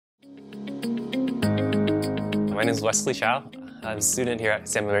My name is Wesley Chow. I'm a student here at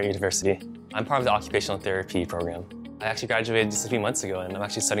San Diego University. I'm part of the Occupational Therapy program. I actually graduated just a few months ago, and I'm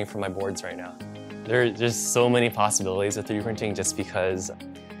actually studying for my boards right now. There's so many possibilities with 3D printing just because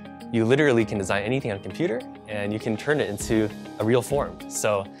you literally can design anything on a computer and you can turn it into a real form.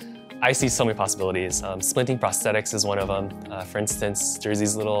 So I see so many possibilities. Splinting prosthetics is one of them. For instance, there's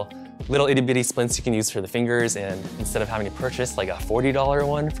these little itty bitty splints you can use for the fingers, and instead of having to purchase like a $40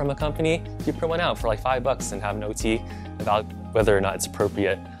 one from a company, you print one out for like $5 and have an OT about whether or not it's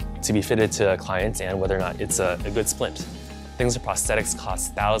appropriate to be fitted to clients and whether or not it's a good splint. Things with prosthetics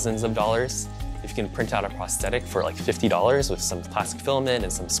cost thousands of dollars. If you can print out a prosthetic for like $50 with some plastic filament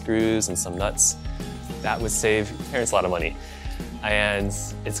and some screws and some nuts, that would save parents a lot of money. And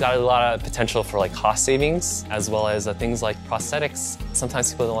it's got a lot of potential for like cost savings, as well as things like prosthetics.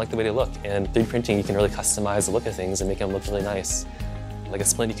 Sometimes people don't like the way they look, and 3D printing, you can really customize the look of things and make them look really nice. Like a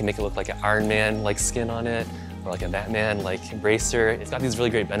splint, you can make it look like an Iron Man like skin on it, or like a Batman like bracer. It's got these really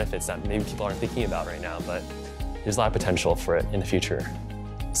great benefits that maybe people aren't thinking about right now, but there's a lot of potential for it in the future.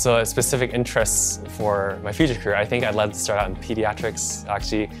 So specific interests for my future career, I think I'd love to start out in pediatrics.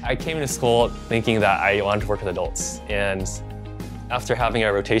 Actually, I came into school thinking that I wanted to work with adults, and after having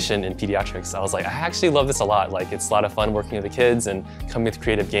a rotation in pediatrics, I was like, I actually love this a lot. Like, it's a lot of fun working with the kids and coming with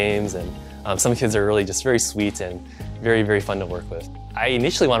creative games, and some kids are really just very sweet and very, very fun to work with. I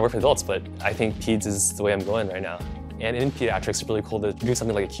initially want to work with adults, but I think peds is the way I'm going right now. And in pediatrics, it's really cool to do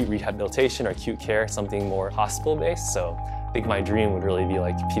something like acute rehabilitation or acute care, something more hospital-based. So I think my dream would really be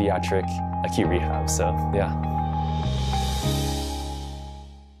like pediatric acute rehab, so yeah.